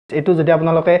এইটো যদি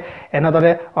আপোনালোকে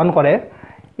এনেদৰে অন কৰে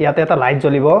ইয়াতে এটা লাইট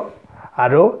জ্বলিব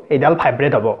আৰু এইডাল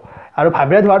ভাইব্ৰেট হ'ব আৰু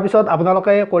ভাইব্ৰেট হোৱাৰ পিছত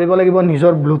আপোনালোকে কৰিব লাগিব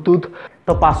নিজৰ ব্লুটুথ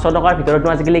তো 500 টকাৰ ভিতৰত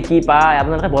আজিকালি কি পায়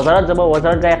আপোনালোকে বজাৰত যাব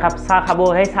বজাৰত যাই একাপ চাহ খাব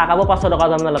সেই চাহ খাব 500 টকা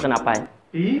আপোনালোকে নাপায়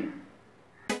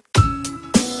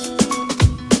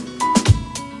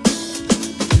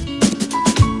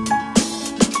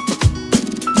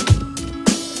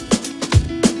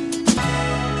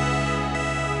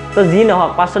তো যি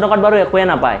নহওক 500 টকাত বাৰু একোৱে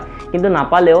নাপায় কিন্তু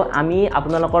নাপালেও আমি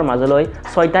আপোনালোকৰ মাজলৈ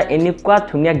 6টা এনেকুৱা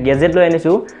ধুনীয়া গেজেট লৈ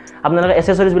আনিছো আপোনালোকে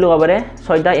এসেসৰিজ বুলি ক'ব পাৰে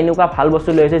 6টা এনেকুৱা ভাল বস্তু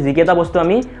লৈ আছে যিকেইটা বস্তু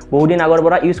আমি বহুত দিন আগৰ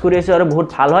পৰা ইউজ কৰি আছো আৰু বহুত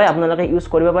ভাল হয় আপোনালোকে ইউজ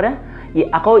কৰিব পাৰে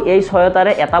আকৌ এই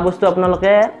 6টাৰে এটা বস্তু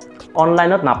আপোনালোকে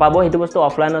অনলাইনত নাপাব সেইটো বস্তু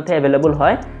অফলাইনতহে এভেইলেবল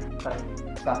হয়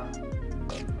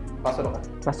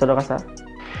 500 টকা স্যাৰ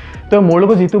তো মোৰ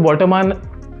লগত যেটো বৰ্তমান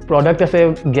product আছে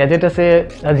gadget আছে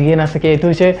জিএন আছে কে এটো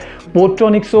হৈছে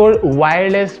Paytmৰ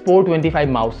wireless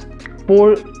 425 mouse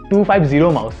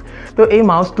 4250 mouse তো এই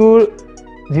মাউসটোৰ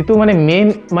যেটো মানে মেইন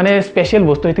মানে স্পেশাল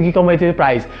বস্তু এটো কি কম এটো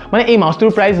প্রাইস মানে এই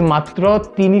মাউসটোৰ প্ৰাইস মাত্ৰ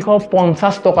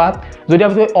 350 টকা যদি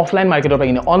আপুনি অফলাইন মাৰ্কেটৰ পৰা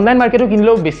কিনে অনলাইন মাৰ্কেটৰ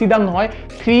কিনলেও বেছি দাম নহয়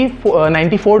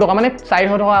 394 টকা মানে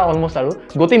 400 টকা অলমোস্ট আৰু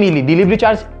গতে মিলি ডেলিভাৰি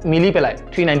চাৰ্জ মিলি পেলাই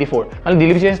 394 মানে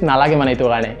ডেলিভাৰি চাৰ্জ নালাগে মানে এটো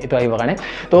কাৰণে এটো আহিব কাৰণে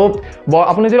তো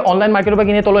আপুনি যদি অনলাইন মাৰ্কেটৰ পৰা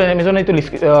কিনে তল Amazon এটো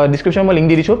ডেসক্ৰিপচন মই লিংক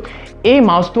দি দিছো এই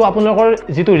মাউসটো আপোনালোকৰ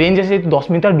যেটো ৰেঞ্জ আছে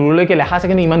 10 মিটাৰ দূৰলৈকে লেখা আছে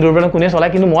কিন্তু ইমান দূৰৰ পৰা কোনে চলাই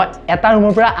কিন্তু মই এটা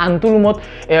ৰুমৰ পৰা আনটো ৰুমত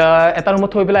এটা ৰুমত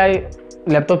থৈ পেলাই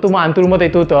ল্যাপটপটো মই আনটো ৰুমত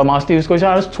এইটো মাউসটো ইউজ কৰিছো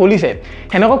আৰু চলিছে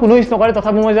হেনকা কোনো ইউজ নকৰে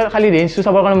তথাপি মই খালি ৰেঞ্জটো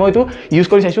চাবৰ কাৰণে মই এইটো ইউজ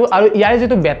কৰি চাইছো আৰু ইয়াৰ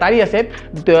যেটো বেটাৰী আছে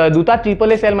দুটা ট্ৰিপল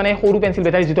এ সেল মানে সৰু পেন্সিল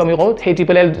বেটাৰী যেটো আমি কওঁ সেই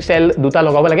ট্ৰিপল এ সেল দুটা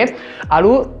লগাব লাগে আৰু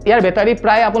ইয়াৰ বেটাৰী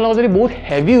প্ৰায় আপোনালোকৰ যদি বহুত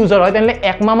হেভি ইউজাৰ হয় তেনলে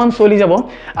 1 মাহ মান চলি যাব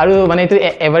আৰু মানে এইটো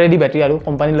এভাৰেডি বেটাৰী আৰু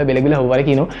কোম্পানী লৈ বেলেগ বেলেগ হ'ব পাৰে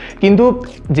কিন্তু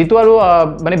যেটো আৰু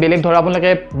মানে বেলেগ ধৰা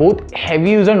আপোনালোকে বহুত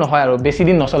হেভি ইউজাৰ নহয় আৰু বেছি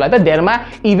দিন নচলায় তা 1.5 মাহ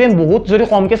ইভেন বহুত যদি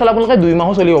কমকে চলা আপোনালোকে 2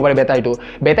 মাহও চলিব পাৰে বেটাৰীটো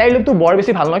বেটাৰীটো বৰ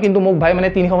বেছি ভাল নহয় কিন্তু মোক ভাই মানে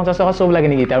 350 টকা সব লাগে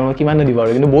নেকি তাৰ মই কিমান দিব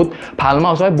আৰু কিন্তু বহুত ভাল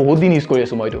মাউস হয় বহুত দিন ইউজ কৰি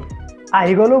আছো মইটো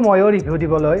আহি গলো ময়ো ৰিভিউ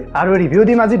দিবলৈ আৰু ৰিভিউ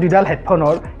দিম আজি দুডাল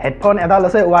হেডফোন এডাল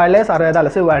আছে ওয়্যাৰলেস আৰু এডাল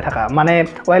আছে ওয়্যাৰ থাকা মানে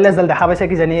ওয়্যাৰলেস ডাল দেখা পাইছে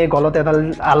কি জানি এই গলত এডাল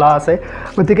আলা আছে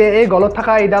গতিকে এই গলত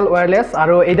থাকা এডাল ওয়্যাৰলেস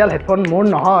আৰু এডাল হেডফোন মোৰ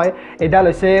নহয় এডাল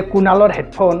হৈছে কুনালৰ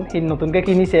হেডফোন হি নতুনকে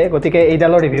কিনিছে গতিকে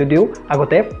এইডালৰ ৰিভিউ দিও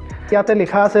আগতে ইয়াতে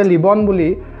লিখা আছে লিবন বুলি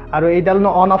আৰু এইডাল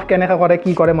অন অফ কেনেকৈ কৰে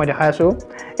কি কৰে মই দেখাই আছো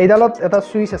এইডালত এটা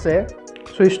সুইচ আছে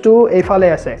সুইচটো এইফালে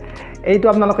আছে এইটো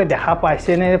আপোনালোকে দেখা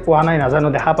পাইছে নে পোৱা নাই নাজানো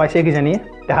দেখা পাইছে কি জানি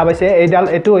দেখা পাইছে এইডাল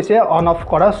এটো হৈছে অন অফ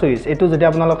কৰা সুইচ এটো যদি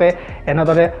আপোনালোকে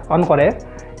এনেদৰে অন কৰে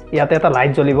ইয়াতে এটা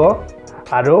লাইট জ্বলিব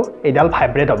আৰু এইডাল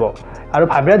ভাইব্ৰেট হ'ব আৰু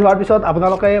ভাইব্ৰেট হোৱাৰ পিছত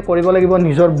আপোনালোকে কৰিব লাগিব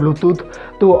নিজৰ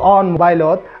ব্লুটুথটো অন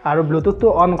মোবাইলত আৰু ব্লুটুথটো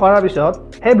অন কৰাৰ পিছত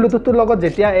সেই ব্লুটুথটোৰ লগত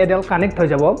যেতিয়া এইডাল কানেক্ট হৈ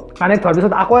যাব কানেক্ট হোৱাৰ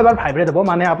পিছত আকৌ এবাৰ ভাইব্ৰেট হ'ব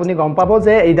মানে আপুনি গম পাব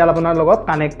যে এইডাল আপোনাৰ লগত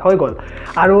কানেক্ট হৈ গ'ল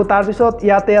আৰু তাৰ পিছত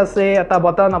ইয়াতে আছে এটা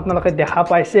বটন আপোনালোকে দেখা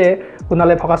পাইছে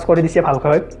কোনালে ফোকাস কৰি দিছে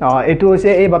ভালকৈ এটো হৈছে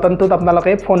এই বটনটোত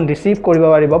আপোনালোকে ফোন ৰিসিভ কৰিব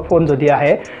পাৰিব ফোন যদি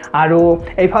আহে আৰু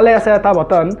এইফালে আছে এটা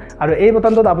বটন আৰু এই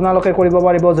বটনটোত আপোনালোকে কৰিব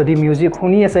পাৰিব যদি মিউজিক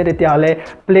শুনি আছে তেতিয়াহলে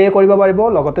প্লে কৰিব পাৰিব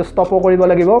লগতে ষ্টপো কৰিব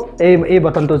লাগিব এই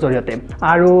বটনটোৰ জৰিয়তে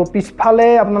আৰু পিছফালে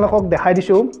আপোনালোকক দেখাই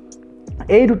দিছো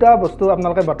এই দুটা বস্তু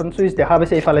আপোনালোকে বটন সুইচ দেখা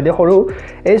পাইছে এইফালে দে সৰু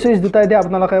এই সুইচ দুটাই দে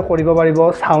আপোনালোকে কৰিব পাৰিব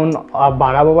সাউন্ড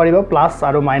বাঢ়াব পাৰিব প্লাস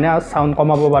আৰু মাইনাস সাউন্ড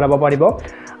কমাব বাঢ়াব পাৰিব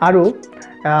আৰু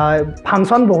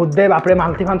ফাংশন বহুত দে বাপৰে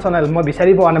মাল্টি ফাংশনাল মই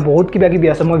বিচাৰি পোৱা নাই বহুত কিবা কিবি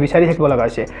আছে মই বিচাৰি থাকিব লগা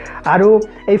হৈছে আৰু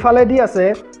এইফালে দি আছে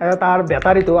তাৰ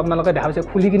বেটাৰীটো আপোনালোকে দেখা পাইছে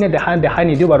খুলি কিনে দেখাই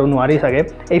নিদিও বাৰু নোৱাৰি চাগে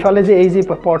এইফালে যে এই যে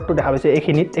পৰ্টটো দেখা পাইছে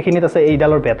এইখিনিত আছে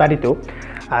এইডালৰ বেটাৰীটো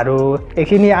আৰু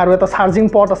এইখিনি আৰু এটা চাৰ্জিং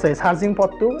পৰ্ট আছে চাৰ্জিং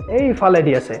পৰ্টটো এইফালে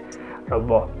দি আছে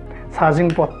ৰব চাৰ্জিং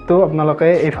পৰ্টটো আপোনালোকে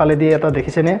এইফালে দি এটা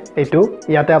দেখিছে নে এইটো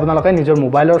ইয়াতে আপোনালোকে নিজৰ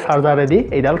মোবাইলৰ চাৰ্জাৰে দি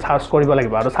এইডাল চাৰ্জ কৰিব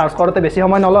লাগিব আৰু চাৰ্জ কৰোতে বেছি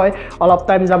সময় নলয় অলপ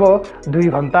টাইম যাব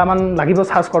 2 ঘণ্টা মান লাগিব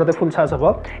চাৰ্জ কৰোতে ফুল চাৰ্জ হ'ব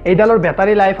এইডালৰ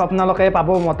বেটাৰী লাইফ আপোনালোকে পাব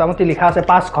মোটামুটি লিখা আছে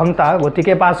 5 ঘণ্টা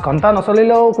গতিকে 5 ঘণ্টা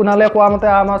নচলিলেও কোনালে কোৱা মতে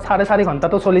আমাৰ 4.5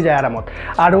 ঘণ্টাটো চলি যায় আৰামত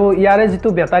আৰু ইয়াৰে যেটো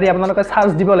বেটাৰী আপোনালোকে চাৰ্জ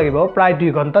দিব লাগিব প্ৰায়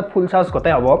 2 ঘণ্টাত ফুল চাৰ্জ গতে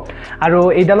হ'ব আৰু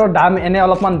এইডালৰ দাম এনে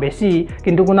অলপমান বেছি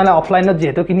কিন্তু কোনালে অফলাইনত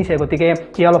যেহেতু কিনিছে গতিকে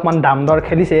কি অলপমান দাম দৰ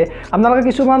খেলিছে আপোনালোকে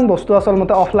কিছুমান বস্তু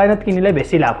আসলমতে অফলাইনত কিনিলে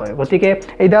বেছি লাভ হয় গতিকে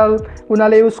এইডাল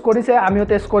কোনালে ইউজ কৰিছে আমিও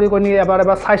টেষ্ট কৰি এবাৰ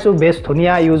চাইছো বেছ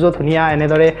ধুনিয়া ইউজো ধুনিয়া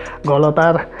এনেদৰে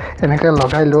গলতাৰ এনেকে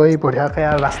লগাই লৈ বঢ়িয়াকৈ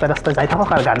আৰু ৰাস্তা যাই থাকক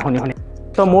আৰু গান শুনি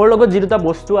তো মোৰ লগত যে দুটা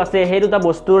বস্তু আছে সেই দুটা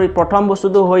বস্তুৰ প্ৰথম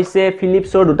বস্তুটো হৈছে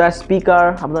ফিলিপছৰ দুটা স্পিকাৰ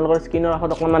আপোনালোকৰ স্ক্ৰিনৰ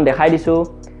আগত অকমান দেখাই দিছো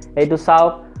এইটো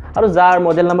চাওক আৰু যাৰ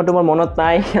মডেল নাম্বাৰটো মোৰ মনত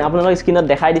নাই আপোনালোকৰ স্ক্ৰিনত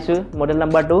দেখাই দিছো মডেল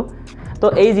নাম্বাৰটো তো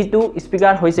এই যেটো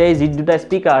স্পিকাৰ হৈছে এই দুটা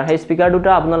স্পিকাৰ সেই স্পিকাৰ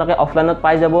দুটা আপোনালোকে অফলাইনত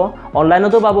পাই যাব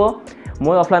অনলাইনতো পাব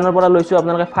মই অফলাইনৰ পৰা লৈছোঁ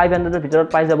আপোনালোকে 500ৰ ভিতৰত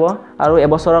পাই যাব আৰু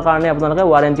এবছৰৰ কাৰণে আপোনালোকে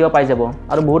ৱাৰেণ্টিও পাই যাব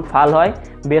আৰু বহুত ভাল হয়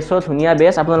বেছো ধুনীয়া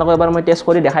বেছ আপোনালোকক এবাৰ মই টেষ্ট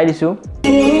কৰি দেখাই দিছোঁ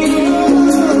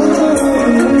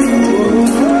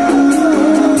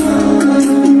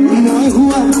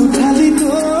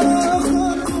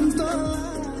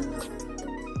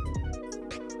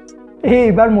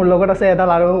এইবাৰ মোৰ লগত আছে এডাল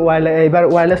আৰু এইবাৰ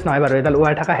ৱায়াৰলেছ নহয় বাৰু এডাল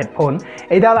ৱায়াৰ থকা হেডফোন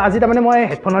এইডাল আজি তাৰমানে মই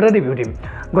হেডফোনৰে ৰিভিউ দিম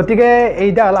গতিকে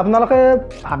এইডাল আপোনালোকে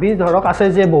ভাবি ধৰক আছে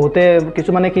যে বহুতে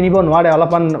কিছুমানে কিনিব নোৱাৰে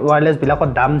অলপমান ৱায়াৰলেছবিলাকৰ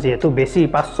দাম যিহেতু বেছি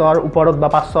 500ৰ ওপৰত বা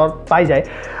 500 পাই যায়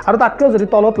আৰু তাতকৈও যদি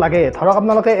তলত লাগে ধৰক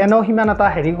আপোনালোকে এনেও সিমান এটা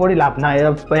হেৰি কৰি লাভ নাই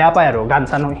বেয়া পায় আৰু গান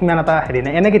চান সিমান এটা হেৰি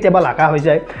নাই এনে কেতিয়াবা লাগা হৈ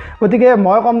যায় গতিকে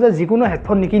মই ক'ম যে যিকোনো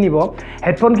হেডফোন নিকিনিব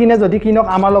হেডফোন কিনে যদি কিনক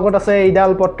আমাৰ লগত আছে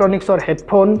এইডাল পট্ৰনিক্সৰ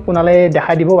হেডফোন কোনালে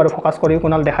দেখাই দিব বাৰু ফ'কাছ কৰি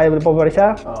কোনাল দেখাই দিব পাৰিছা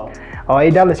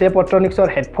এইডাল হৈছে পট্ৰনিক্সৰ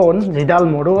হেডফোন যিডাল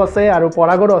মোৰো আছে আৰু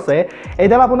পৰাগৰো আছে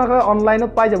এইডাল আপোনালোকে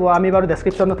অনলাইনত পাই যাব আমি বাৰু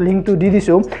ডেছক্ৰিপশ্যনত লিংকটো দি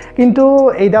দিছোঁ কিন্তু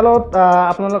এইডালত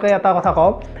আপোনালোকে এটা কথা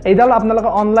কওঁ এইডাল আপোনালোকে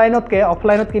অনলাইনতকৈ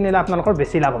অফলাইনত কিনিলে আপোনালোকৰ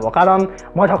বেছি লাভ হ'ব কাৰণ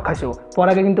মই ঠগ খাইছোঁ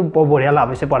পৰাগে কিন্তু বঢ়িয়া লাভ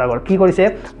হৈছে পৰাগৰ কি কৰিছে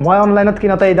মই অনলাইনত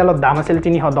কিনোতে এইডালত দাম আছিল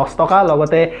 310 টকা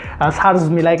লগতে চাৰ্জ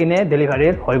মিলাই কিনে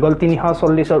ডেলিভাৰীৰ হৈ গ'ল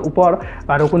 340ৰ ওপৰ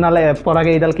আৰু কোনালে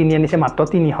পৰাগে এইডাল কিনি আনিছে মাত্ৰ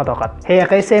 300 টকাত সেই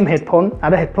একেই ছেম হেডফোন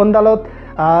আৰু হেডফোনডালত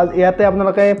ইয়াতে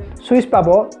আপোনালোকে সুইচ পাব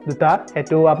দুটা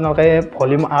এটো আপোনালোকে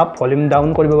ভলিউম আপ ভলিউম ডাউন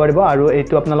কৰিব পাৰিব আৰু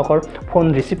এইটো আপোনালোকৰ ফোন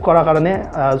ৰিসিভ কৰাৰ কাৰণে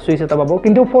সুইচ এটা পাব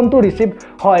কিন্তু ফোনটো ৰিসিভ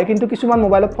হয় কিন্তু কিছুমান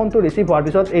মোবাইলত ফোনটো ৰিসিভ হোৱাৰ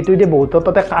পিছত এইটো যে বহুত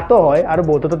ততে কাটো হয় আৰু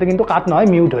বহুত ততে কিন্তু কাট নহয়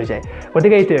মিউট হৈ যায়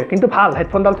গতিকে এইটোৱে কিন্তু ভাল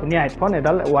হেডফোনডাল ধুনীয়া হেডফোন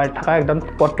এডাল ওয়াৰ থকা একদম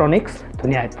পট্ৰনিক্স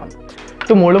ধুনীয়া হেডফোন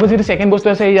তো মোৰ লগত যেটো সেকেন্ড বস্তু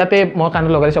আছে ইয়াতে মই কানত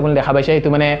লগাইছো আপুনি দেখা পাইছে এইটো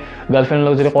মানে গাৰ্লফ্ৰেণ্ড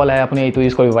লগত যদি কল আহে আপুনি এইটো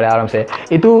ইউজ কৰিব পাৰে আৰামছে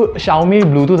এইটো Xiaomi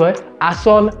ব্লুটুথ হয়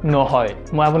আসল নহয়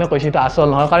মই আপোনাক কৈছো এটা আসল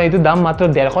নহয় কাৰণ এইটো দাম মাত্ৰ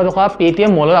 150 টকা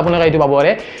Paytm মলত আপোনাক এইটো পাব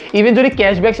পাৰে ইভেন যদি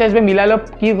ক্যাশবেক মিলাই লব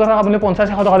কি কথা আপুনি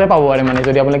 50-100 টকাতে পাব পাৰে মানে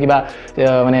যদি আপুনি কিবা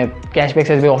মানে ক্যাশবেক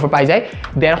অফাৰ পাই যায়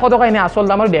 150 টকা এনে আসল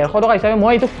দাম আৰু 150 টকা হিচাপে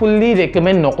মই এইটো ফুললি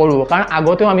ৰেকমেন্ড নকৰো কাৰণ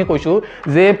আগতেও আমি কৈছো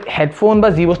যে হেডফোন বা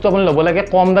যি বস্তু আপুনি ল'ব লাগে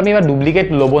কম দামী বা ডুপ্লিকেট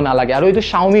ল'ব নালাগে আৰু এইটো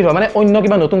Xiaomi হয় মানে অন্য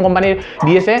কিবা নতুন কোম্পানীৰ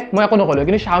দি আছে মই একো নকলো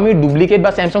কিন্তু Xiaomi ডুপ্লিকেট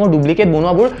বা Samsung ডুপ্লিকেট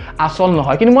বনোৱাবোৰ আসল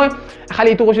নহয় কিন্তু মই খালি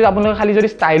এইটো কৈছো আপোনালোকে খালি যদি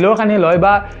ষ্টাইলৰ কাৰণে লয়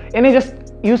বা এনে জাস্ট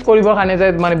ইউজ কৰিবৰ কাৰণে যে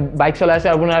মানে বাইক চলাই আছে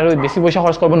আপোনাৰ আৰু বেছি পইচা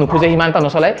খৰচ কৰিব নোখোজে ইমান এটা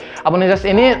নচলাই আপুনি জাস্ট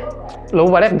এনে ল'ব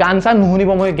পাৰে গান চান নুশুনিব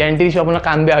মই গ্যাৰান্টি দিছো আপোনাৰ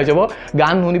কান বেয়া হৈ যাব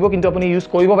গান নুশুনিব কিন্তু আপুনি ইউজ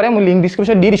কৰিব পাৰে মই লিংক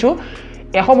ডেসক্ৰিপচন দি দিছো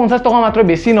 150 টকা মাত্ৰ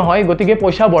বেছি নহয় গতিকে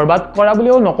পইচা বৰবাদ কৰা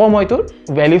বুলিও নকওঁ মই এইটো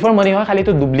ভ্যালু ফৰ মানি হয় খালি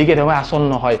এইটো ডুপ্লিকেট হয় আসল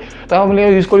নহয় তো আপুনি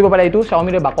ইউজ কৰিব পাৰে এইটো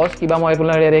Xiaomi ৰ বাকচ কিবা মই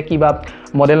আপোনাৰ কিবা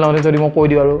মডেল নহলে যদি মই কৈ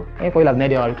দিও আৰু এই কৈ লাভ নাই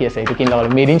দিও আৰু কি আছে এইটো কিনলা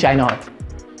মেড ইন চাইনা হয়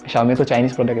Xiaomi তো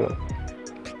চাইনিজ প্ৰডাক্ট হয়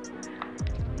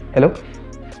হেল্ল'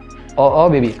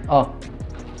 বেবি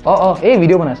এই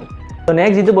ভিডিও বনাইছো তো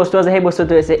নেক্সট যেটো বস্তু আছে সেই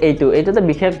বস্তুটো আছে এইটো তো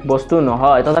বিশেষ বস্তু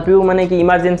নহয় তথাপিও মানে কি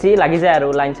ইমাৰ্জেন্সি লাগি যায় আৰু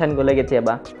লাইন চাইন গলে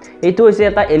কেতিয়াবা এইটো হৈছে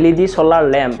এটা LED সোলাৰ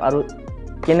ল্যাম্প আৰু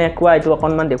কেনেকুৱা এইটো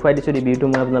অকনমান দেখুৱাই দিছো ৰিভিউটো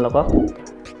মই আপোনালোকক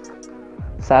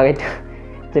চাওক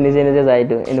এইটো নিজে যায়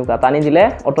এইটো এনেকুৱা টানি দিলে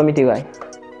অটোমেটিক হয়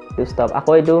টু ষ্টপ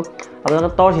আকৌ এইটো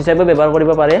আপোনালোকে টৰ্চ হিচাপে ব্যৱহাৰ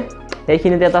কৰিব পাৰে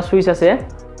এইখিনিতে এটা সুইচ আছে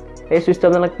এই সুইচটো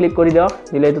আপোনালোকে ক্লিক কৰি দিয়ক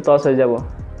দিলে এইটো টৰ্চ হৈ যাব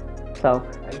চাওক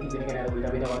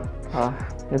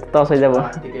এইটো টৰ্চ হৈ যাব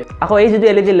আকৌ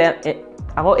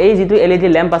এই যিটো LED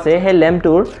ল্যাম্প আছে সেই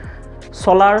ল্যাম্পটোৰ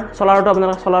সোলাৰটো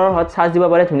আপোনালোকে সোলাৰৰ হত চাৰ্জ দিব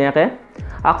পাৰে ধুনীয়াকৈ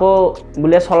আকৌ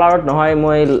বুলে সোলাৰত নহয়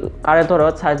মই কাৰেণ্টৰ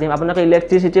হত চাৰ্জ দিম আপোনালোকে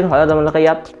ইলেক্ট্ৰিচিটিৰ হয়ত আপোনালোকে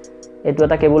ইয়াত এইটো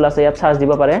এটা কেবল আছে ইয়াত চাৰ্জ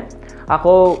দিব পাৰে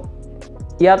আকৌ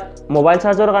ইয়াত মোবাইল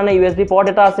চাৰ্জৰ কাৰণে USB পৰ্ট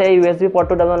এটা আছে এই USB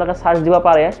পৰ্টটোত আপোনালোকে চাৰ্জ দিব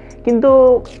পাৰে কিন্তু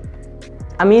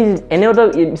আমি এনেওতো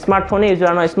স্মাৰ্টফোনে ইউজ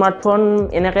কৰা নহয় স্মাৰ্টফোন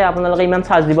এনেকৈ আপোনালোকে ইমান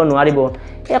চাৰ্জ দিব নোৱাৰিব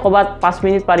এই ক'বাত 5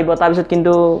 মিনিট পাৰিব তাৰপিছত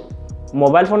কিন্তু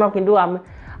মোবাইল ফোনৰ কিন্তু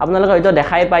আপোনালোকে হয়তো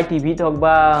দেখাই পায় টিভিত হওক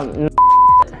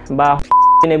বা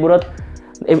এইবোৰত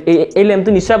এই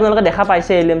লেম্পটো নিশ্চয় আপোনালোকে দেখা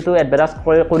পাইছে এই লেম্পটো এডভাৰটাইজ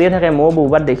কৰিয়ে থাকে মই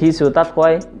বহুবাৰ দেখিছোঁ তাত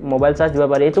কয় মোবাইল চাৰ্জ দিব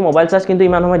পাৰি এইটো মোবাইল চাৰ্জ কিন্তু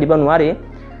ইমান সময় দিব নোৱাৰি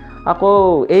আকৌ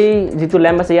এই যিটো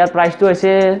লেম্প আছে ইয়াৰ প্ৰাইচটো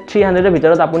হৈছে 300 ৰ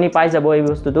ভিতৰত আপুনি পাই যাব এই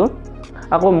বস্তুটো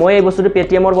আকৌ মই এই বস্তুটো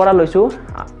Paytm ৰ পৰা লৈছো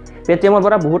Paytm ৰ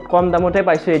পৰা বহুত কম দামতে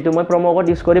পাইছো এইটো মই প্ৰম' কোড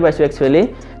ইউজ কৰি পাইছো একচুয়ালি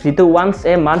যেটো ওয়ান্স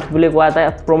এ মান্থ বুলি কোৱা এটা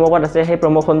প্ৰম' কোড আছে সেই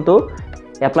প্ৰম'খনটো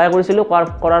এপ্লাই কৰিছিলো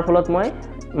কৰাৰ ফলত মই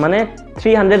মানে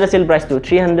 300 আছিল প্ৰাইচটো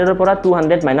 300 ৰ পৰা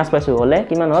 200 মাইনাস পাইছো হলে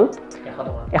কিমান হল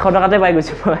 100 টকাতে পাই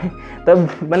গৈছো মই তো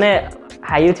মানে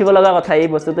হাই উঠিব লগা কথা এই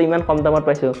বস্তুটো ইমান কম দামত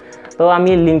পাইছো তো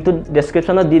আমি লিংকটো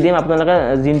ডেসক্ৰিপচনত দি দিম আপোনালোকে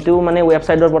জিনটো মানে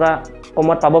ওয়েবসাইটৰ পৰা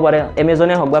কমত পাব পাৰে Amazon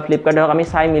হওক বা Flipkart হওক আমি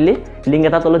চাই মিলি লিংক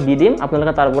এটা তলত দি দিম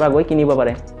আপোনালোকে তাৰ পৰা গৈ কিনিব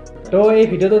পাৰে তো এই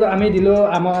ভিডিঅ'টোত আমি দিলোঁ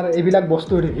আমাৰ এইবিলাক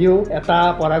বস্তু ৰিভিউ এটা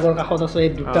পৰাগৰ কাষত আছে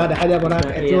দুটা দেখা দিয়া পৰাগ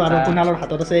এইটো আৰু কুণালৰ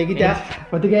হাতত আছে এইকেইটা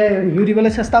গতিকে ৰিভিউ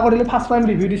দিবলৈ চেষ্টা কৰিলোঁ ফাৰ্ষ্ট টাইম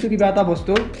ৰিভিউ দিছোঁ কিবা এটা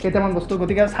বস্তু কেইটামান বস্তু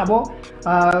গতিকে চাব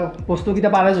বস্তুকেইটা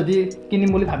পাৰে যদি কিনিম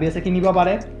বুলি ভাবি আছে কিনিব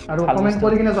পাৰে আৰু কমেণ্ট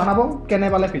কৰি কিনে জনাব কেনে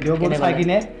পালে ভিডিঅ'বোৰ চাই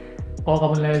কিনে কওক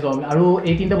আপোনালোকে আৰু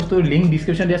এই তিনিটা বস্তুৰ লিংক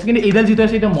ডিছক্ৰিপশ্যন দিয়া আছে কিন্তু এইডাল যিটো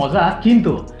আছে এইটো মজা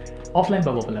কিন্তু অফলাইন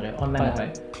পাব আপোনালোকে অনলাইন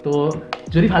নাপায় তো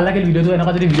যদি ভাল লাগিল ভিডিঅ'টো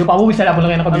এনেকুৱা যদি ভিডিঅ' পাব বিচাৰে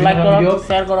আপোনালোকে এনেকুৱা ভিডিঅ'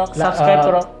 শ্বেয়াৰ কৰক ছাবস্ক্ৰাইব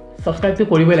কৰক ছাবস্ক্ৰাইবটো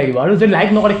কৰিবই লাগিব আৰু যদি লাইক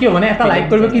নকৰে কিয় মানে এটা লাইক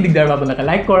কৰিব কি দিগদাৰ পাব আপোনালোকে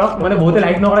লাইক কৰক মানে বহুতে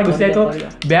লাইক নকৰে গুচি যায় তো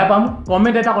বেয়া পাম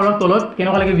কমেণ্ট এটা কৰক তলত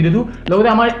কেনেকুৱা লাগে ভিডিঅ'টো লগতে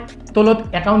আমাৰ তলত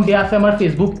একাউণ্ট দিয়া আছে আমাৰ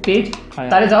ফেচবুক পেজ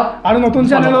তাৰে যাওক আৰু নতুন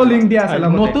চেনেলৰ লিংক দিয়া আছে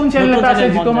নতুন চেনেল এটা আছে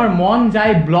যিটো আমাৰ মন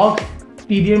যায় ব্লগ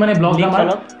টিডিৰ মানে ব্লগ আমাৰ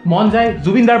মন যায়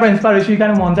জুবিনদাৰ পৰা ইনস্পায়াৰ হৈছোঁ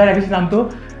সেইকাৰণে মন যায় ৰাখিছোঁ নামটো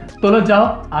তলত যাওক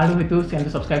আৰু সেইটো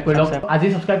চেনেলটো ছাবস্ক্ৰাইব কৰি লওক আজি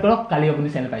ছাবস্ক্ৰাইব কৰক কালি আপুনি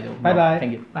চেনেল পাই যাব বাই বাই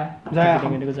থেংক ইউ বাই জয়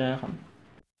অসম